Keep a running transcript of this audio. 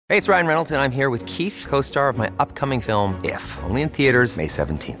Hey, it's Ryan Reynolds, and I'm here with Keith, co-star of my upcoming film, If, only in theaters May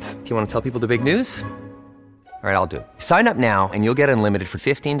 17th. Do you want to tell people the big news? All right, I'll do it. Sign up now and you'll get unlimited for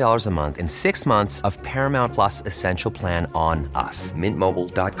 $15 a month and 6 months of Paramount Plus Essential Plan on us.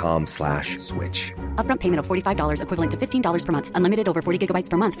 MintMobile.com/switch. Upfront payment of $45 equivalent to $15 per month. Unlimited over 40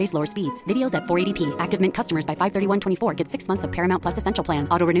 gigabytes per month. Face lower speeds. Videos at 480p. Active Mint customers by 531.24 get 6 months of Paramount Plus Essential Plan.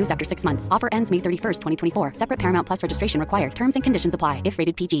 Auto renews after 6 months. Offer ends May 31st, 2024. Separate Paramount Plus registration required. Terms and conditions apply if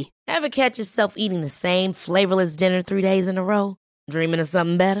rated PG. Ever catch yourself eating the same flavorless dinner 3 days in a row? Dreaming of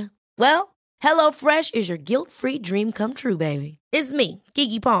something better? Well, HelloFresh is your guilt-free dream come true, baby. It's me,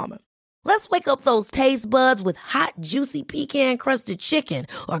 Keke Palmer. Let's wake up those taste buds with hot, juicy pecan-crusted chicken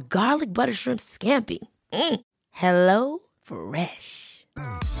or garlic butter shrimp scampi. Hello Fresh.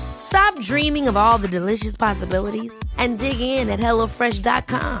 Stop dreaming of all the delicious possibilities and dig in at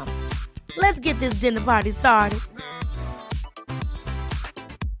HelloFresh.com. Let's get this dinner party started.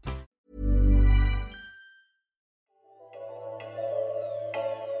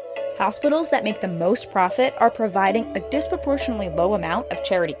 Hospitals that make the most profit are providing a disproportionately low amount of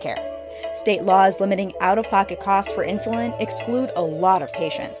charity care. State laws limiting out-of-pocket costs for insulin exclude a lot of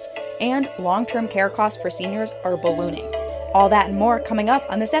patients, and long-term care costs for seniors are ballooning. All that and more coming up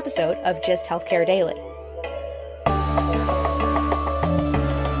on this episode of Just Healthcare Daily.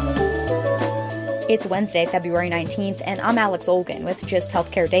 It's Wednesday, February 19th, and I'm Alex Olgin with Just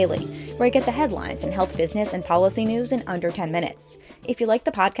Healthcare Daily, where I get the headlines and health business and policy news in under 10 minutes. If you like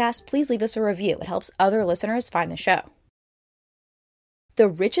the podcast, please leave us a review. It helps other listeners find the show. The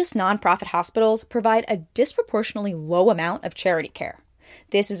richest nonprofit hospitals provide a disproportionately low amount of charity care.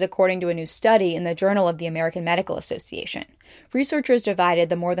 This is according to a new study in the Journal of the American Medical Association. Researchers divided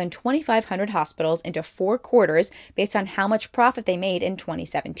the more than 2,500 hospitals into 4 quarters based on how much profit they made in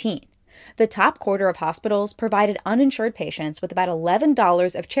 2017. The top quarter of hospitals provided uninsured patients with about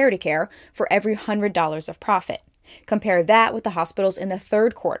 $11 of charity care for every $100 of profit. Compare that with the hospitals in the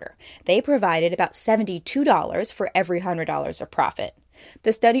third quarter. They provided about $72 for every $100 of profit.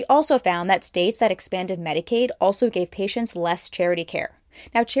 The study also found that states that expanded Medicaid also gave patients less charity care.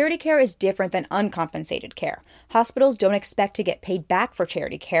 Now, charity care is different than uncompensated care. Hospitals don't expect to get paid back for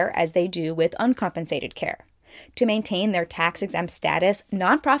charity care as they do with uncompensated care. To maintain their tax-exempt status,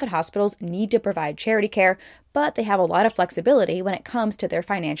 nonprofit hospitals need to provide charity care, but they have a lot of flexibility when it comes to their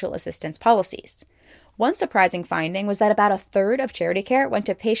financial assistance policies. One surprising finding was that about a third of charity care went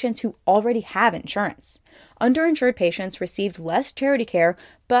to patients who already have insurance. Underinsured patients received less charity care,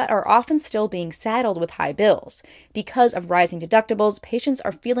 but are often still being saddled with high bills. Because of rising deductibles, patients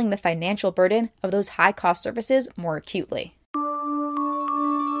are feeling the financial burden of those high-cost services more acutely.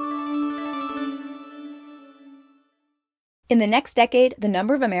 In the next decade, the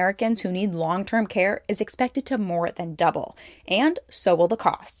number of Americans who need long-term care is expected to more than double, and so will the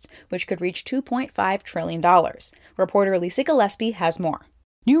costs, which could reach $2.5 trillion. Reporter Lisa Gillespie has more.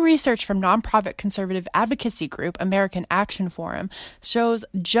 New research from nonprofit conservative advocacy group American Action Forum shows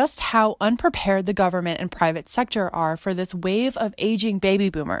just how unprepared the government and private sector are for this wave of aging baby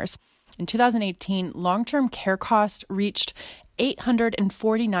boomers. In 2018, long-term care costs reached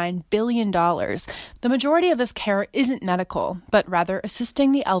 $849 billion. The majority of this care isn't medical, but rather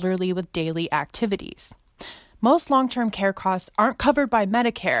assisting the elderly with daily activities. Most long-term care costs aren't covered by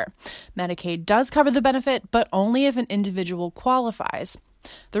Medicare. Medicaid does cover the benefit, but only if an individual qualifies.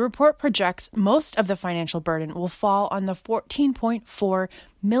 The report projects most of the financial burden will fall on the 14.4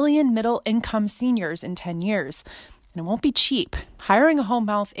 million middle-income seniors in 10 years. And it won't be cheap. Hiring a home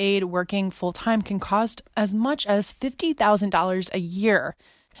health aide working full-time can cost as much as $50,000 a year.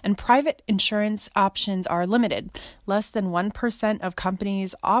 And private insurance options are limited. Less than 1% of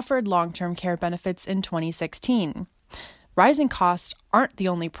companies offered long-term care benefits in 2016. Rising costs aren't the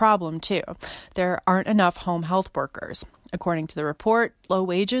only problem, too. There aren't enough home health workers. According to the report, low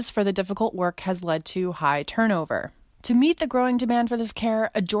wages for the difficult work has led to high turnover. To meet the growing demand for this care,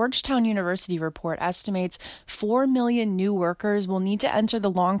 a Georgetown University report estimates 4 million new workers will need to enter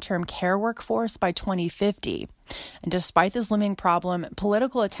the long-term care workforce by 2050. And despite this looming problem,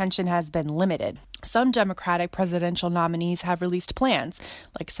 political attention has been limited. Some Democratic presidential nominees have released plans,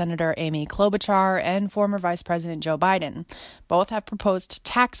 like Senator Amy Klobuchar and former Vice President Joe Biden. Both have proposed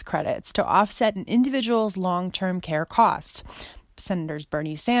tax credits to offset an individual's long-term care costs. Senators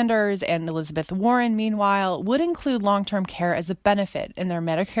Bernie Sanders and Elizabeth Warren, meanwhile, would include long-term care as a benefit in their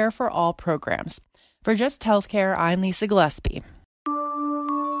Medicare for All programs. For Just Healthcare, I'm Lisa Gillespie.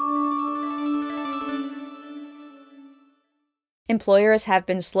 Employers have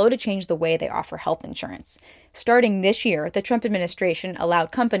been slow to change the way they offer health insurance. Starting this year, the Trump administration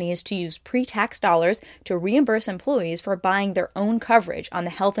allowed companies to use pre-tax dollars to reimburse employees for buying their own coverage on the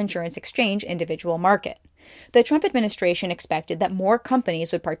health insurance exchange individual market. The Trump administration expected that more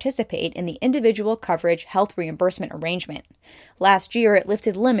companies would participate in the individual coverage health reimbursement arrangement. Last year, it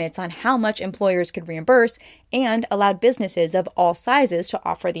lifted limits on how much employers could reimburse and allowed businesses of all sizes to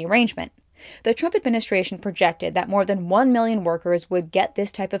offer the arrangement. The Trump administration projected that more than 1 million workers would get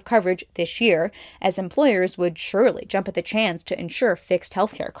this type of coverage this year, as employers would surely jump at the chance to insure fixed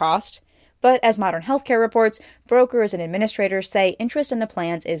healthcare costs. But as Modern Healthcare reports, brokers and administrators say interest in the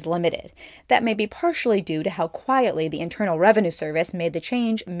plans is limited. That may be partially due to how quietly the Internal Revenue Service made the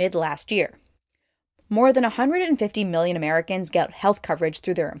change mid-last year. More than 150 million Americans get health coverage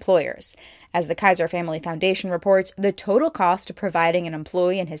through their employers. As the Kaiser Family Foundation reports, the total cost of providing an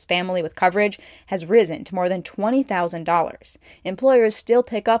employee and his family with coverage has risen to more than $20,000. Employers still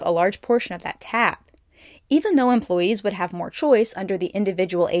pick up a large portion of that tab. Even though employees would have more choice under the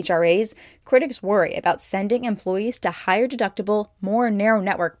individual HRAs, critics worry about sending employees to higher deductible, more narrow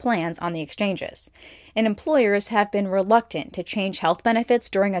network plans on the exchanges. And employers have been reluctant to change health benefits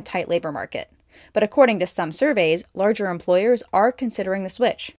during a tight labor market. But according to some surveys, larger employers are considering the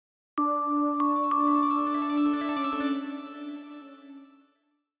switch.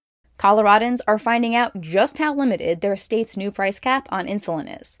 Coloradans are finding out just how limited their state's new price cap on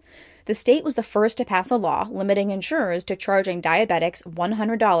insulin is. The state was the first to pass a law limiting insurers to charging diabetics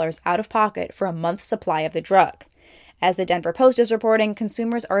 $100 out of pocket for a month's supply of the drug. As the Denver Post is reporting,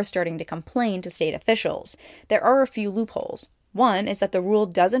 consumers are starting to complain to state officials. There are a few loopholes. One is that the rule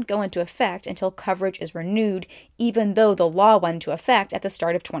doesn't go into effect until coverage is renewed, even though the law went into effect at the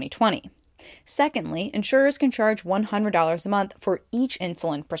start of 2020. Secondly, insurers can charge $100 a month for each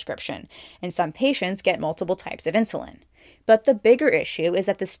insulin prescription, and some patients get multiple types of insulin. But the bigger issue is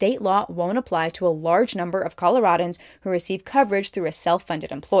that the state law won't apply to a large number of Coloradans who receive coverage through a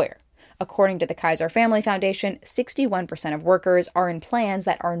self-funded employer. According to the Kaiser Family Foundation, 61% of workers are in plans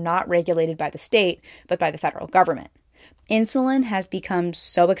that are not regulated by the state, but by the federal government. Insulin has become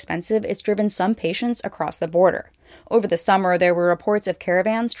so expensive, it's driven some patients across the border. Over the summer, there were reports of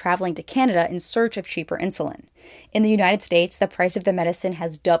caravans traveling to Canada in search of cheaper insulin. In the United States, the price of the medicine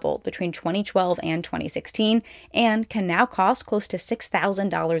has doubled between 2012 and 2016 and can now cost close to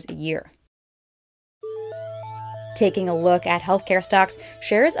 $6,000 a year. Taking a look at healthcare stocks,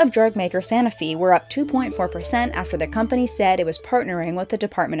 shares of drug maker Sanofi were up 2.4% after the company said it was partnering with the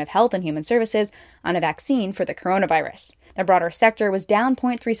Department of Health and Human Services on a vaccine for the coronavirus. The broader sector was down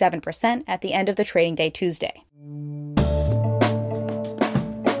 0.37% at the end of the trading day Tuesday.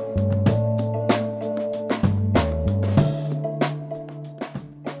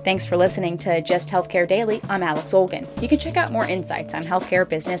 Thanks for listening to Just Healthcare Daily. I'm Alex Olgin. You can check out more insights on healthcare,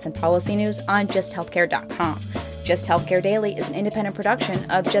 business, and policy news on justhealthcare.com. Just Healthcare Daily is an independent production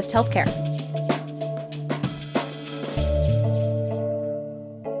of Just Healthcare.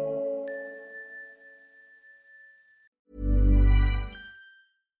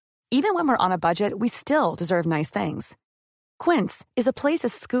 Even when we're on a budget, we still deserve nice things. Quince is a place to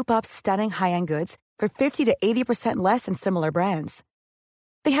scoop up stunning high-end goods for 50 to 80% less than similar brands.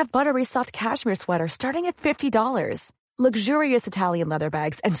 They have buttery soft cashmere sweaters starting at $50, luxurious Italian leather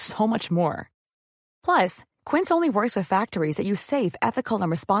bags, and so much more. Plus, Quince only works with factories that use safe, ethical, and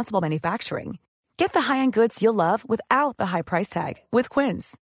responsible manufacturing. Get the high-end goods you'll love without the high price tag with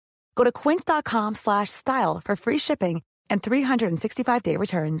Quince. Go to quince.com/style for free shipping and 365-day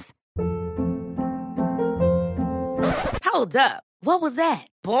returns. Hold up. What was that?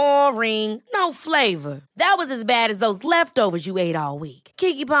 Boring. No flavor. That was as bad as those leftovers you ate all week.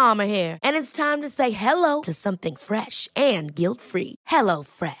 Keke Palmer here, and it's time to say hello to something fresh and guilt-free. Hello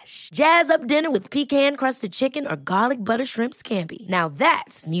Fresh. Jazz up dinner with pecan-crusted chicken or garlic butter shrimp scampi. Now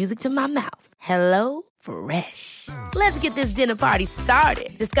that's music to my mouth. Hello Fresh. Let's get this dinner party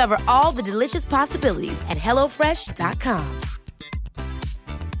started. Discover all the delicious possibilities at HelloFresh.com.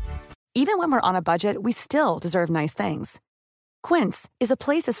 Even when we're on a budget, we still deserve nice things. Quince is a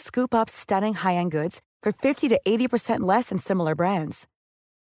place to scoop up stunning high-end goods for 50 to 80% less than similar brands.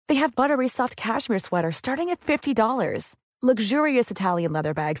 They have buttery soft cashmere sweaters starting at $50, luxurious Italian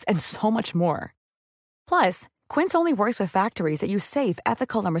leather bags, and so much more. Plus, Quince only works with factories that use safe,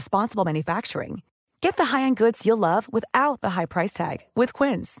 ethical, and responsible manufacturing. Get the high-end goods you'll love without the high price tag with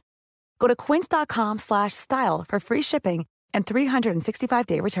Quince. Go to quince.com/style for free shipping and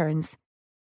 365-day returns.